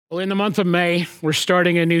Well, in the month of May, we're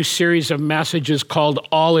starting a new series of messages called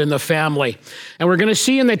All in the Family. And we're going to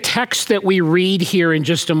see in the text that we read here in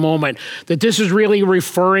just a moment that this is really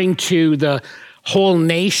referring to the whole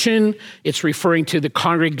nation. It's referring to the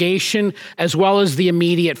congregation as well as the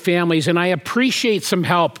immediate families. And I appreciate some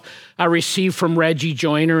help I received from Reggie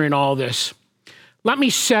Joyner in all this. Let me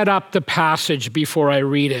set up the passage before I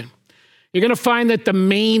read it. You're going to find that the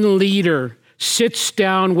main leader sits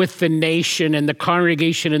down with the nation and the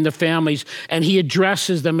congregation and the families, and he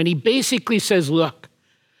addresses them, and he basically says, look,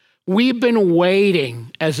 we've been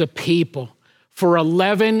waiting as a people for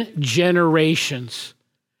 11 generations.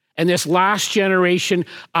 And this last generation,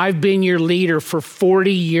 I've been your leader for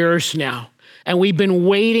 40 years now, and we've been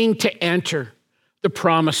waiting to enter the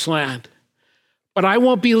promised land. But I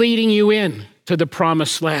won't be leading you in to the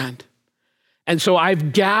promised land. And so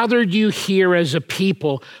I've gathered you here as a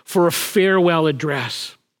people for a farewell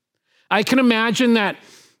address. I can imagine that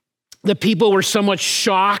the people were somewhat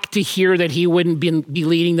shocked to hear that he wouldn't be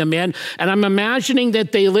leading them in. And I'm imagining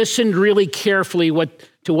that they listened really carefully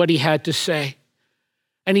to what he had to say.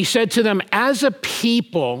 And he said to them, as a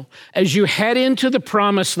people, as you head into the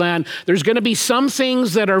promised land, there's going to be some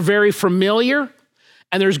things that are very familiar,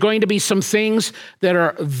 and there's going to be some things that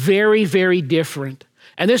are very, very different.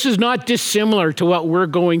 And this is not dissimilar to what we're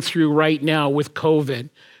going through right now with COVID.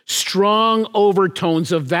 Strong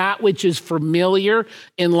overtones of that which is familiar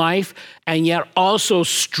in life, and yet also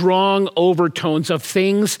strong overtones of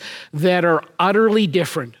things that are utterly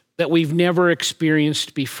different, that we've never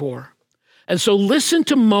experienced before. And so listen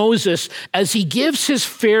to Moses as he gives his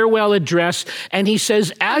farewell address, and he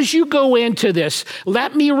says, as you go into this,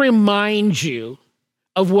 let me remind you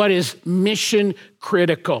of what is mission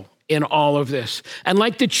critical in all of this. And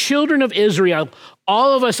like the children of Israel,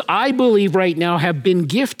 all of us, I believe right now, have been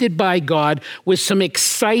gifted by God with some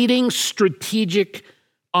exciting strategic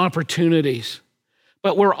opportunities.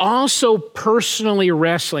 But we're also personally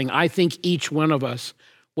wrestling, I think each one of us,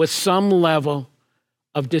 with some level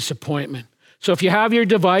of disappointment. So if you have your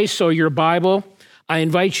device or your Bible, I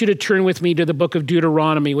invite you to turn with me to the book of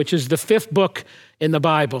Deuteronomy, which is the 5th book in the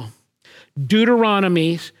Bible.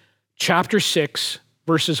 Deuteronomy chapter 6,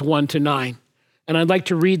 verses 1 to 9. And I'd like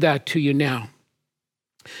to read that to you now.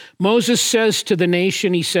 Moses says to the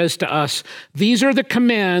nation, he says to us, these are the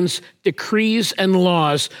commands, decrees, and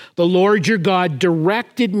laws the Lord your God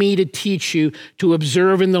directed me to teach you to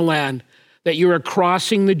observe in the land that you are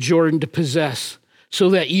crossing the Jordan to possess, so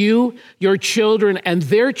that you, your children, and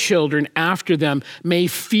their children after them may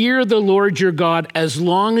fear the Lord your God as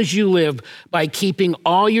long as you live by keeping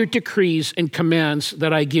all your decrees and commands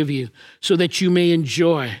that I give you, so that you may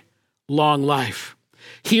enjoy long life.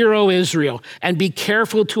 Hear, O Israel, and be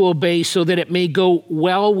careful to obey so that it may go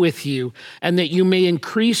well with you and that you may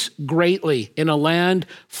increase greatly in a land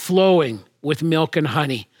flowing with milk and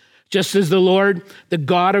honey, just as the Lord, the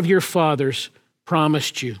God of your fathers,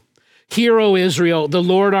 promised you. Hear, O Israel, the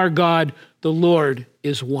Lord our God, the Lord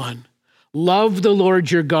is one. Love the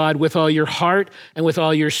Lord your God with all your heart and with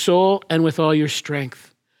all your soul and with all your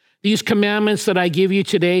strength. These commandments that I give you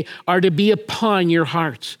today are to be upon your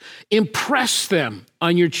hearts. Impress them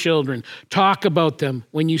on your children. Talk about them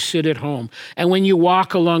when you sit at home and when you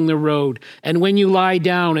walk along the road and when you lie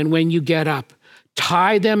down and when you get up.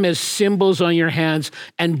 Tie them as symbols on your hands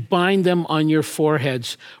and bind them on your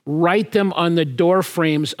foreheads. Write them on the door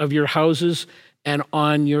frames of your houses and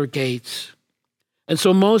on your gates. And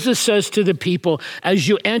so Moses says to the people, as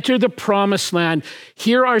you enter the promised land,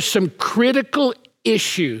 here are some critical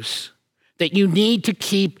issues that you need to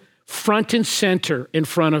keep front and center in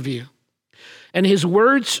front of you. And his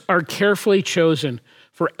words are carefully chosen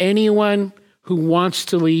for anyone who wants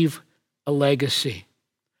to leave a legacy.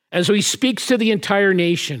 And so he speaks to the entire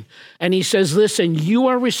nation and he says, listen, you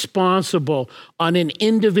are responsible on an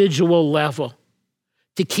individual level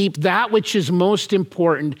to keep that which is most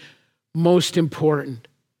important, most important.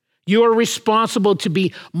 You are responsible to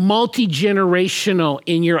be multi-generational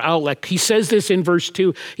in your outlook. He says this in verse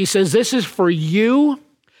 2. He says, this is for you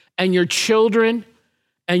and your children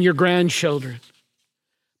and your grandchildren.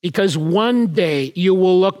 Because one day you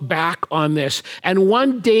will look back on this. And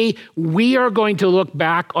one day we are going to look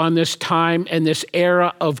back on this time and this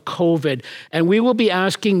era of COVID. And we will be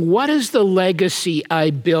asking, what is the legacy I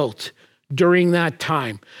built during that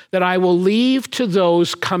time that I will leave to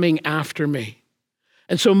those coming after me?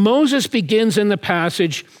 And so Moses begins in the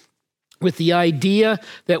passage with the idea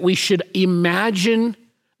that we should imagine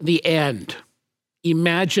the end.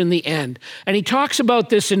 Imagine the end. And he talks about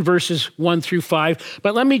this in verses 1 through 5,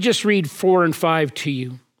 but let me just read 4 and 5 to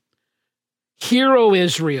you. Hear, O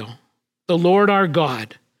Israel, the Lord our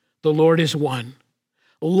God, the Lord is one.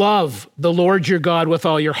 Love the Lord your God with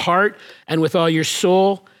all your heart and with all your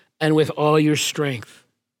soul and with all your strength.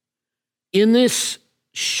 In this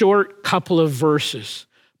short couple of verses,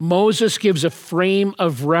 Moses gives a frame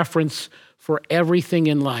of reference for everything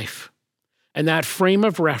in life. And that frame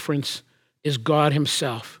of reference is God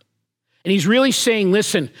himself. And he's really saying,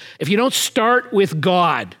 listen, if you don't start with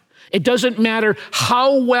God, it doesn't matter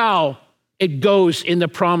how well it goes in the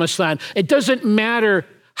promised land. It doesn't matter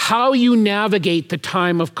how you navigate the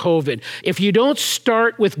time of COVID. If you don't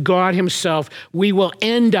start with God himself, we will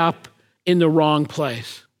end up in the wrong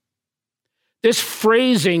place. This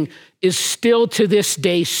phrasing is still to this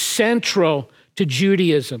day central to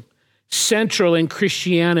Judaism, central in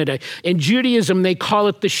Christianity. In Judaism, they call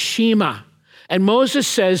it the Shema. And Moses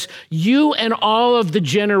says, you and all of the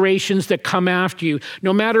generations that come after you,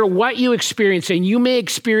 no matter what you experience, and you may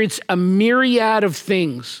experience a myriad of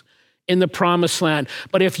things in the promised land,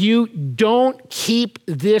 but if you don't keep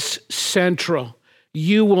this central,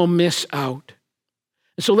 you will miss out.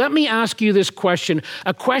 So let me ask you this question,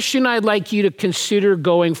 a question I'd like you to consider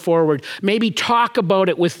going forward. Maybe talk about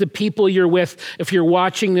it with the people you're with if you're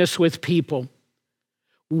watching this with people.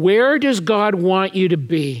 Where does God want you to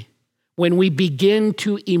be when we begin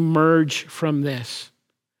to emerge from this?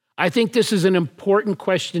 I think this is an important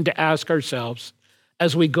question to ask ourselves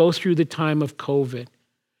as we go through the time of COVID.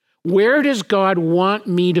 Where does God want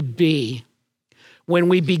me to be when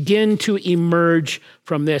we begin to emerge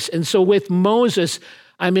from this? And so with Moses,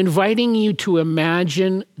 I'm inviting you to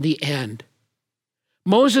imagine the end.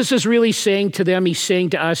 Moses is really saying to them, he's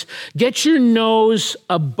saying to us, get your nose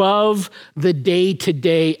above the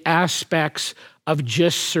day-to-day aspects of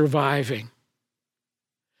just surviving.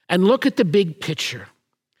 And look at the big picture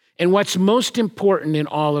and what's most important in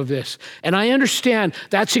all of this. And I understand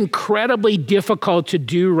that's incredibly difficult to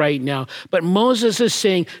do right now, but Moses is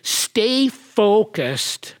saying, stay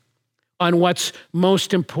focused on what's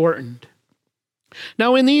most important.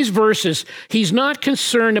 Now, in these verses, he's not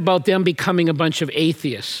concerned about them becoming a bunch of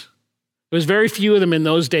atheists. There was very few of them in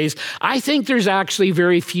those days. I think there's actually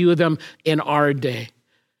very few of them in our day.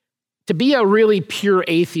 To be a really pure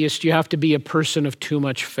atheist, you have to be a person of too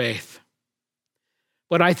much faith.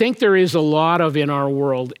 What I think there is a lot of in our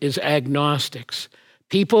world is agnostics,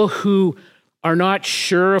 people who are not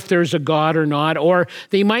sure if there's a God or not, or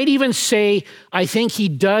they might even say, I think he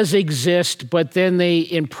does exist, but then they,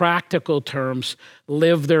 in practical terms,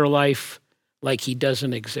 live their life like he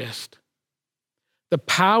doesn't exist. The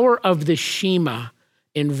power of the Shema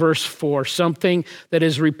in verse 4, something that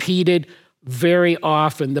is repeated very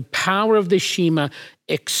often. The power of the Shema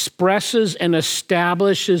expresses and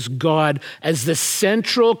establishes God as the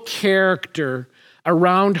central character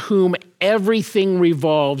around whom everything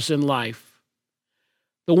revolves in life.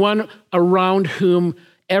 The one around whom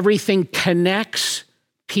everything connects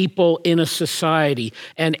people in a society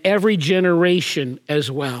and every generation as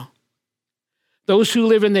well. Those who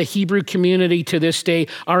live in the Hebrew community to this day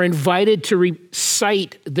are invited to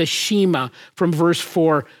recite the Shema from verse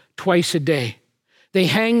 4 twice a day. They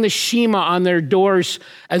hang the Shema on their doors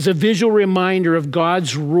as a visual reminder of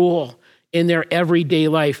God's rule in their everyday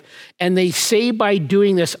life. And they say by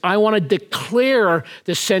doing this, I want to declare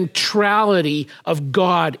the centrality of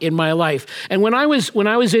God in my life. And when I was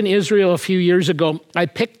in Israel a few years ago, I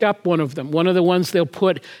picked up one of them, one of the ones they'll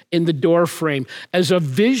put in the door frame, as a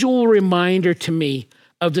visual reminder to me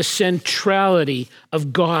of the centrality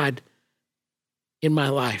of God in my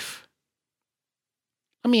life.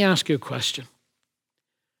 Let me ask you a question.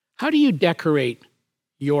 How do you decorate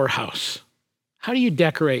your house? How do you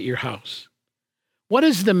decorate your house? What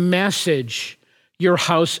is the message your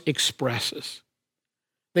house expresses?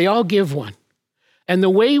 They all give one. And the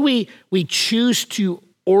way we choose to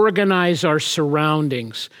organize our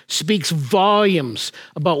surroundings speaks volumes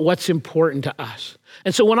about what's important to us.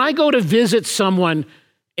 And so when I go to visit someone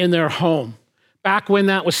in their home, back when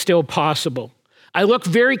that was still possible, I look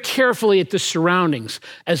very carefully at the surroundings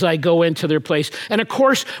as I go into their place. And of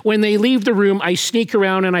course, when they leave the room, I sneak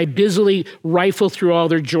around and I busily rifle through all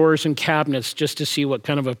their drawers and cabinets just to see what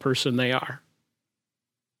kind of a person they are.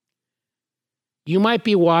 You might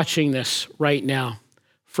be watching this right now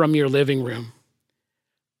from your living room.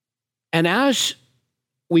 And as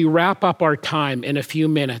we wrap up our time in a few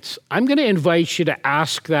minutes, I'm going to invite you to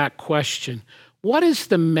ask that question. What is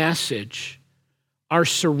the message our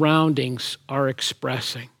surroundings are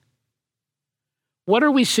expressing? What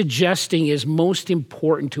are we suggesting is most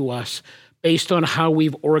important to us based on how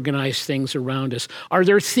we've organized things around us? Are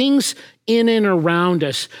there things in and around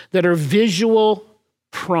us that are visual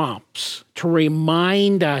prompts to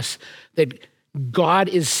remind us that God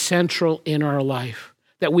is central in our life,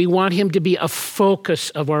 that we want him to be a focus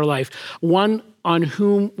of our life, one on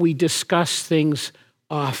whom we discuss things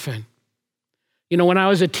often. You know, when I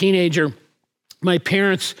was a teenager, my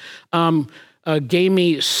parents gave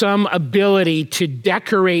me some ability to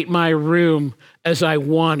decorate my room as I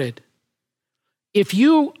wanted. If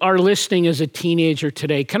you are listening as a teenager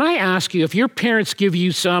today, can I ask you, if your parents give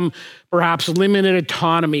you some perhaps limited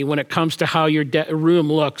autonomy when it comes to how your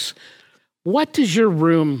room looks, what does your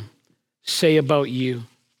room say about you?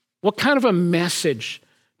 What kind of a message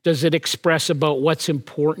does it express about what's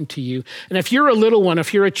important to you? And if you're a little one,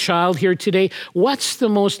 if you're a child here today, what's the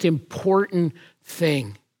most important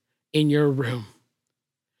thing in your room?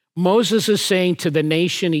 Moses is saying to the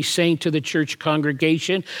nation, he's saying to the church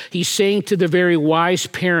congregation, he's saying to the very wise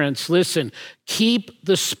parents, listen, keep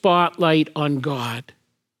the spotlight on God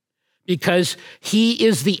because he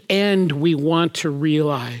is the end we want to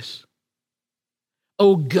realize.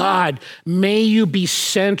 Oh God, may you be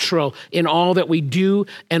central in all that we do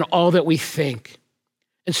and all that we think.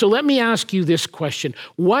 And so let me ask you this question.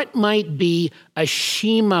 What might be a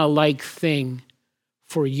Shema-like thing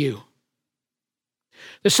for you?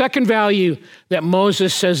 The second value that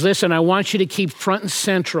Moses says, listen, I want you to keep front and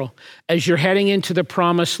central as you're heading into the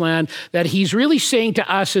promised land, that he's really saying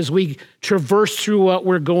to us as we traverse through what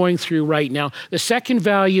we're going through right now. The second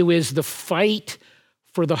value is the fight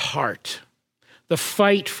for the heart. The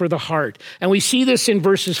fight for the heart. And we see this in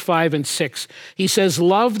verses 5 and 6. He says,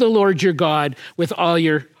 love the Lord your God with all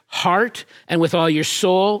your heart and with all your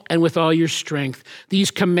soul and with all your strength.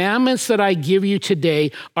 These commandments that I give you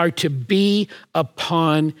today are to be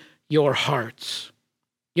upon your hearts.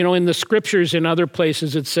 You know, in the scriptures and other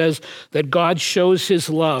places, it says that God shows his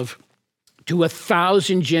love to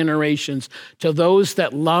 1,000 generations, to those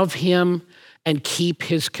that love him and keep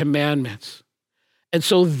his commandments. And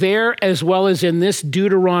so there, as well as in this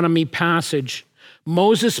Deuteronomy passage,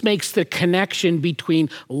 Moses makes the connection between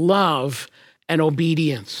love and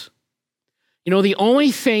obedience. You know, the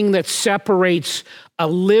only thing that separates a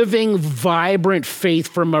living, vibrant faith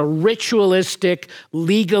from a ritualistic,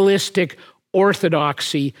 legalistic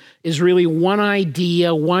orthodoxy is really one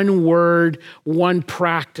idea, one word, one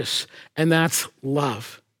practice, and that's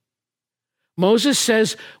love. Moses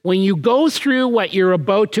says, when you go through what you're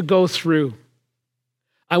about to go through,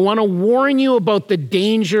 I want to warn you about the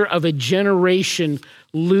danger of a generation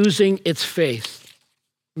losing its faith.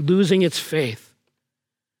 Losing its faith.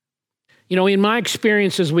 You know, in my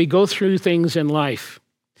experience, as we go through things in life,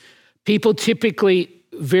 people typically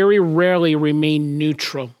very rarely remain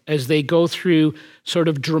neutral as they go through sort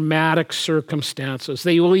of dramatic circumstances.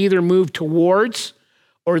 They will either move towards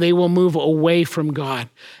or they will move away from God.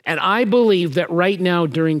 And I believe that right now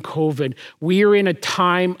during COVID, we are in a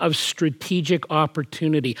time of strategic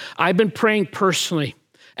opportunity. I've been praying personally,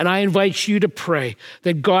 and I invite you to pray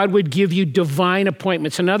that God would give you divine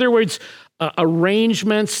appointments. In other words,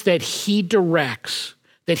 arrangements that he directs,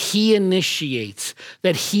 that he initiates,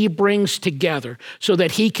 that he brings together so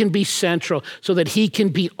that he can be central, so that he can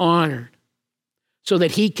be honored, so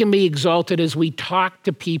that he can be exalted as we talk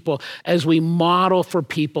to people, as we model for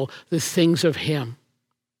people the things of him.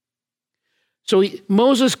 So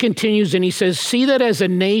Moses continues and he says, see that as a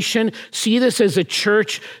nation, see this as a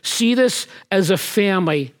church, see this as a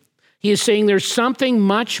family. He is saying there's something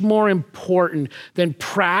much more important than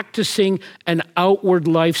practicing an outward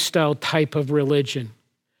lifestyle type of religion.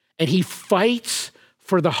 And he fights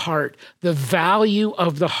for the heart, the value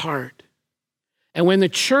of the heart. And when the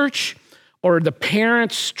church or the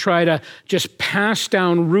parents try to just pass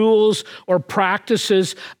down rules or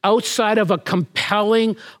practices outside of a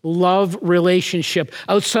compelling love relationship,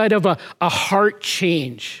 outside of a heart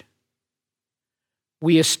change,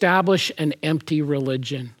 we establish an empty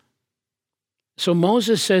religion. So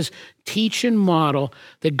Moses says, teach and model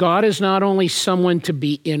that God is not only someone to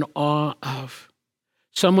be in awe of,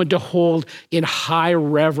 someone to hold in high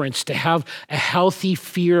reverence, to have a healthy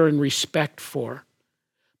fear and respect for,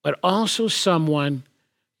 but also someone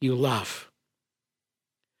you love.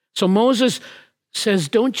 So Moses says,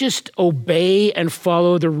 don't just obey and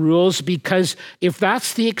follow the rules, because if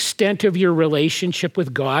that's the extent of your relationship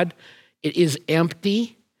with God, it is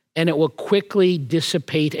empty and it will quickly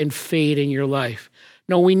dissipate and fade in your life.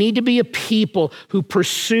 No, we need to be a people who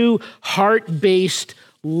pursue heart-based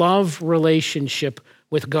love relationship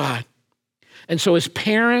with God. And so as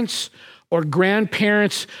parents or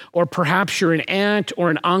grandparents, or perhaps you're an aunt or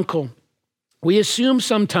an uncle, we assume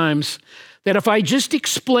sometimes that if I just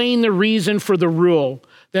explain the reason for the rule,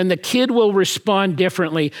 then the kid will respond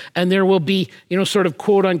differently and there will be, sort of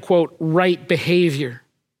quote unquote, right behavior.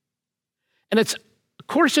 And of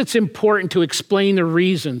course it's important to explain the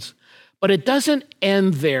reasons, But it doesn't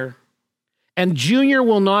end there. And Junior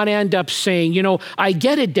will not end up saying, I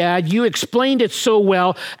get it, Dad. You explained it so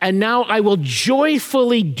well, and now I will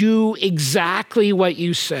joyfully do exactly what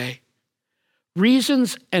you say.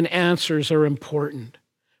 Reasons and answers are important,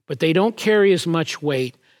 but they don't carry as much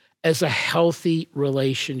weight as a healthy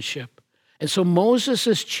relationship. And so Moses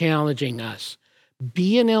is challenging us,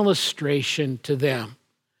 be an illustration to them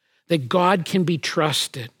that God can be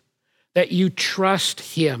trusted, that you trust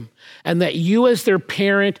him, and that you as their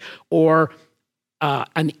parent or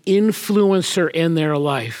an influencer in their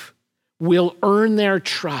life will earn their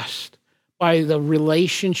trust by the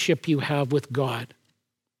relationship you have with God.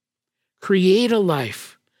 Create a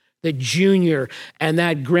life that Junior and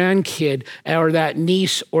that grandkid or that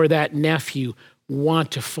niece or that nephew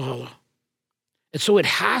want to follow. And so it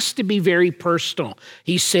has to be very personal.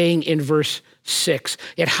 He's saying in verse 6,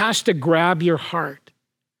 it has to grab your heart.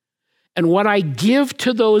 And what I give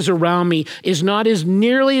to those around me is not as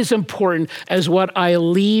nearly as important as what I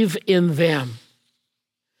leave in them.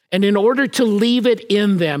 And in order to leave it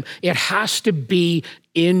in them, it has to be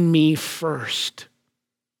in me first.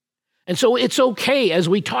 And so it's okay, as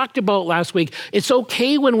we talked about last week, it's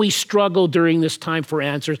okay when we struggle during this time for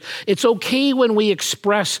answers. It's okay when we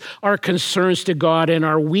express our concerns to God and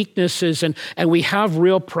our weaknesses and we have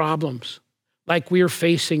real problems like we are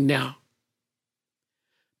facing now.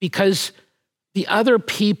 Because the other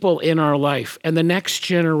people in our life and the next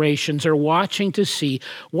generations are watching to see,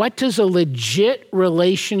 what does a legit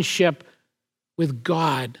relationship with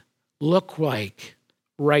God look like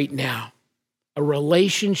right now? A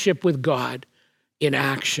relationship with God in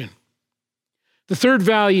action. The third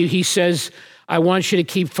value, he says, I want you to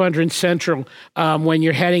keep front and central when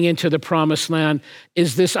you're heading into the promised land,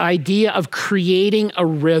 is this idea of creating a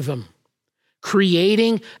rhythm.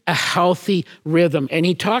 Creating a healthy rhythm. And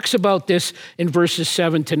he talks about this in verses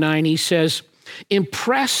 7-9. He says,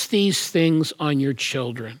 impress these things on your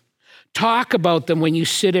children. Talk about them when you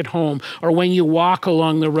sit at home or when you walk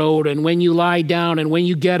along the road and when you lie down and when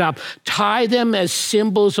you get up. Tie them as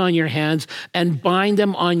symbols on your hands and bind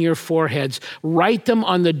them on your foreheads. Write them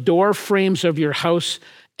on the door frames of your house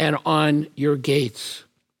and on your gates.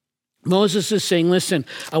 Moses is saying, listen,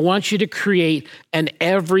 I want you to create an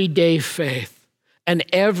everyday faith, an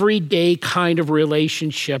everyday kind of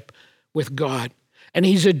relationship with God. And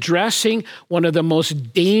he's addressing one of the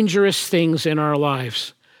most dangerous things in our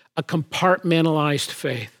lives, a compartmentalized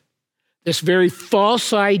faith. This very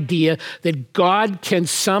false idea that God can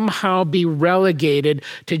somehow be relegated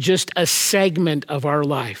to just a segment of our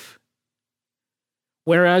life.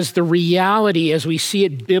 Whereas the reality, as we see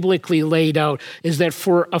it biblically laid out, is that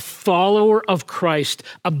for a follower of Christ,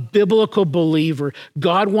 a biblical believer,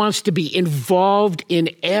 God wants to be involved in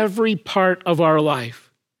every part of our life.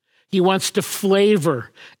 He wants to flavor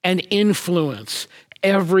and influence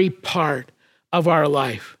every part of our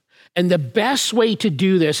life. And the best way to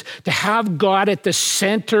do this, to have God at the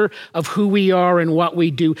center of who we are and what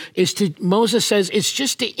we do, is to, Moses says, it's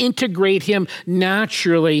just to integrate him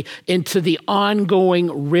naturally into the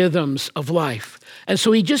ongoing rhythms of life. And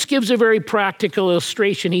so he just gives a very practical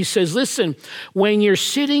illustration. He says, listen, when you're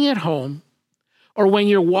sitting at home, or when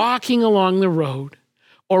you're walking along the road,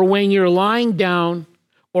 or when you're lying down,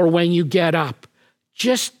 or when you get up,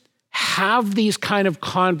 just have these kind of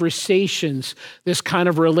conversations, this kind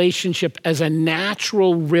of relationship as a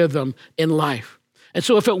natural rhythm in life. And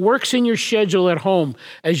so if it works in your schedule at home,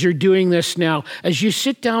 as you're doing this now, as you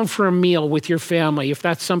sit down for a meal with your family, if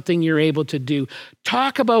that's something you're able to do,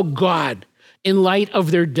 talk about God in light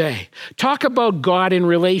of their day. Talk about God in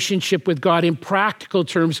relationship with God in practical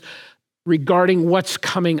terms regarding what's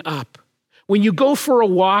coming up. When you go for a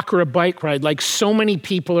walk or a bike ride, like so many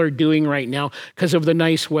people are doing right now because of the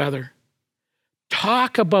nice weather,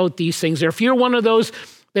 talk about these things. Or if you're one of those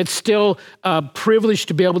that's still privileged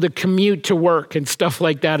to be able to commute to work and stuff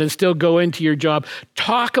like that and still go into your job,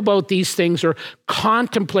 talk about these things or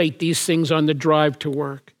contemplate these things on the drive to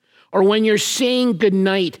work. Or when you're saying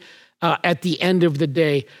goodnight at the end of the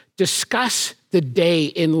day, discuss the day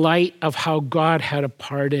in light of how God had a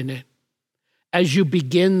part in it. As you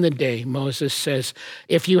begin the day, Moses says,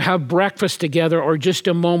 if you have breakfast together or just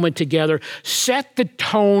a moment together, set the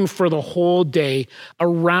tone for the whole day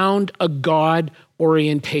around a God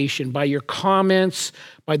orientation by your comments,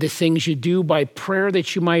 by the things you do, by prayer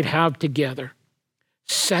that you might have together.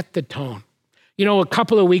 Set the tone. You know, a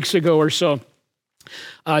couple of weeks ago or so,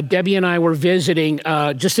 Debbie and I were visiting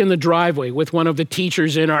just in the driveway with one of the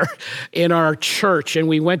teachers in our church, and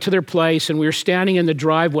we went to their place, and we were standing in the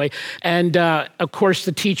driveway. And of course,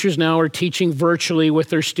 the teachers now are teaching virtually with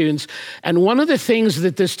their students. And one of the things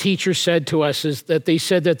that this teacher said to us is that they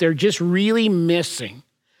said that they're just really missing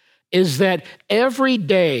is that every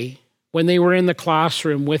day when they were in the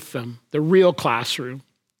classroom with them, the real classroom,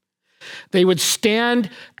 they would stand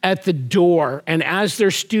at the door, and as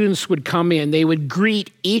their students would come in, they would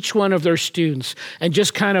greet each one of their students and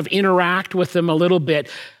just kind of interact with them a little bit,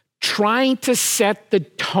 trying to set the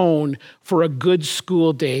tone for a good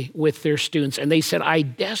school day with their students. And they said, I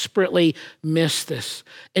desperately miss this.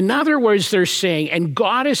 In other words, they're saying, and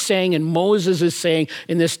God is saying, and Moses is saying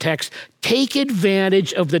in this text, take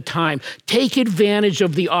advantage of the time. Take advantage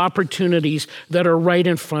of the opportunities that are right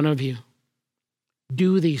in front of you.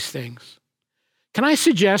 Do these things. Can I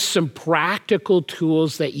suggest some practical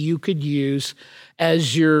tools that you could use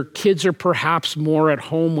as your kids are perhaps more at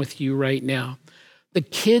home with you right now? The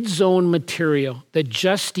Kids Zone material that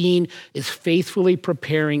Justine is faithfully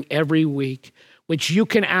preparing every week, which you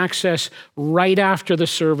can access right after the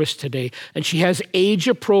service today. And she has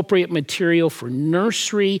age-appropriate material for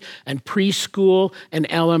nursery and preschool and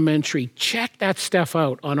elementary. Check that stuff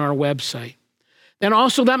out on our website. And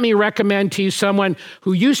also let me recommend to you someone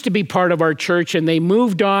who used to be part of our church and they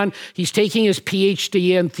moved on. He's taking his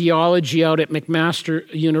PhD in theology out at McMaster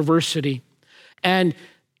University. And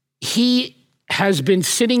he has been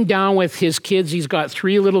sitting down with his kids. He's got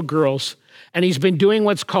 3 little girls, and he's been doing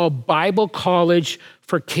what's called Bible College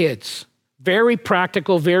for Kids. Very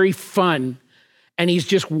practical, very fun. And he's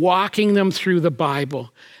just walking them through the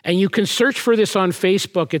Bible. And you can search for this on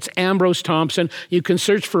Facebook. It's Ambrose Thompson. You can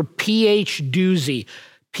search for PH Doozy,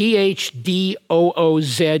 Phdoozy.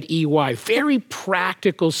 Very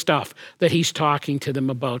practical stuff that he's talking to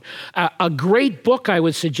them about. A great book I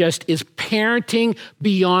would suggest is Parenting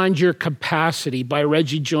Beyond Your Capacity by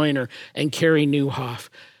Reggie Joyner and Carrie Nieuwhof.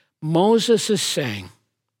 Moses is saying,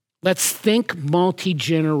 let's think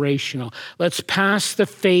multi-generational. Let's pass the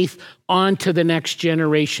faith on to the next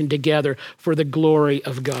generation together for the glory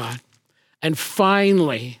of God. And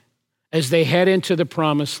finally, as they head into the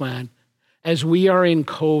promised land, as we are in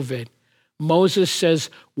COVID, Moses says,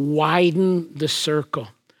 widen the circle.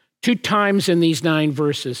 2 times in these 9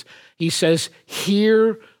 verses, he says,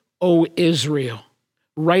 hear, O Israel.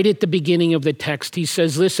 Right at the beginning of the text, he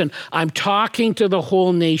says, listen, I'm talking to the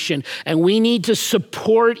whole nation, and we need to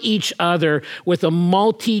support each other with a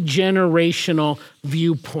multi-generational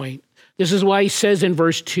viewpoint. This is why he says in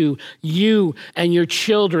verse 2, you and your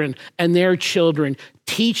children and their children,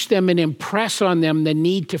 teach them and impress on them the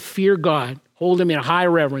need to fear God, hold him in high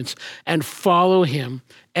reverence, and follow him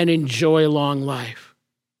and enjoy long life.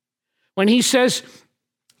 When he says,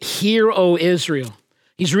 hear, O Israel,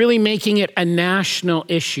 he's really making it a national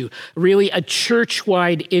issue, really a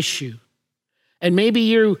church-wide issue. And maybe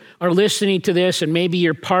you are listening to this, and maybe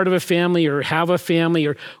you're part of a family or have a family,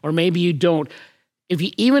 or maybe you don't.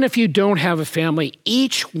 Even if you don't have a family,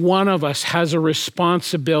 each one of us has a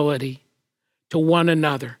responsibility to one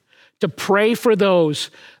another, to pray for those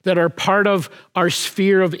that are part of our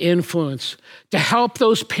sphere of influence, to help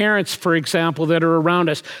those parents, for example, that are around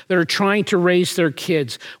us, that are trying to raise their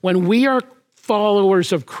kids. When we are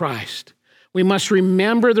followers of Christ, we must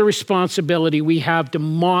remember the responsibility we have to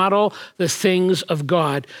model the things of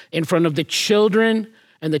God in front of the children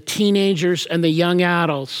and the teenagers and the young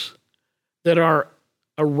adults that are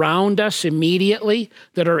around us immediately,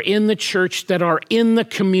 that are in the church, that are in the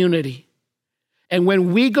community. And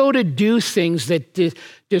when we go to do things that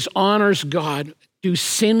dishonors God, do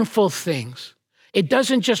sinful things, it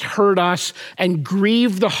doesn't just hurt us and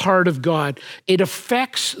grieve the heart of God. It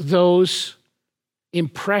affects those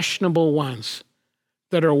impressionable ones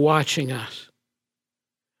that are watching us.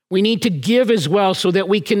 We need to give as well so that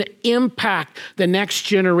we can impact the next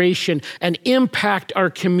generation and impact our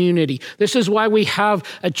community. This is why we have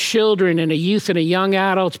a children and a youth and a young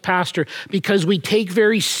adults pastor, because we take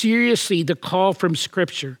very seriously the call from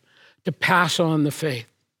Scripture to pass on the faith.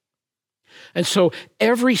 And so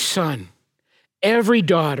every son, every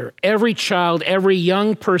daughter, every child, every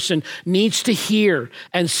young person needs to hear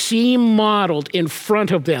and see modeled in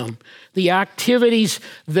front of them the activities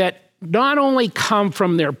that not only come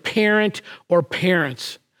from their parent or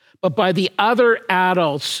parents, but by the other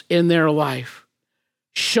adults in their life,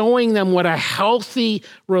 showing them what a healthy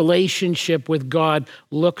relationship with God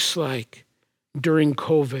looks like during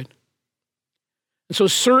COVID. And so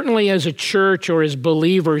certainly as a church or as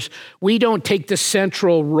believers, we don't take the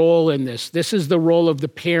central role in this. This is the role of the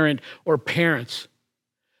parent or parents.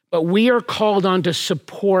 But we are called on to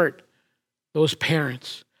support those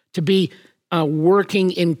parents, to be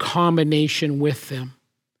working in combination with them.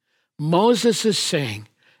 Moses is saying,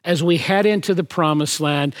 as we head into the promised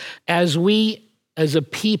land, as we as a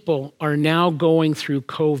people are now going through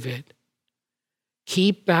COVID,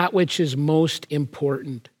 keep that which is most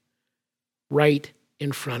important right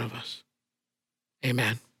in front of us.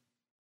 Amen.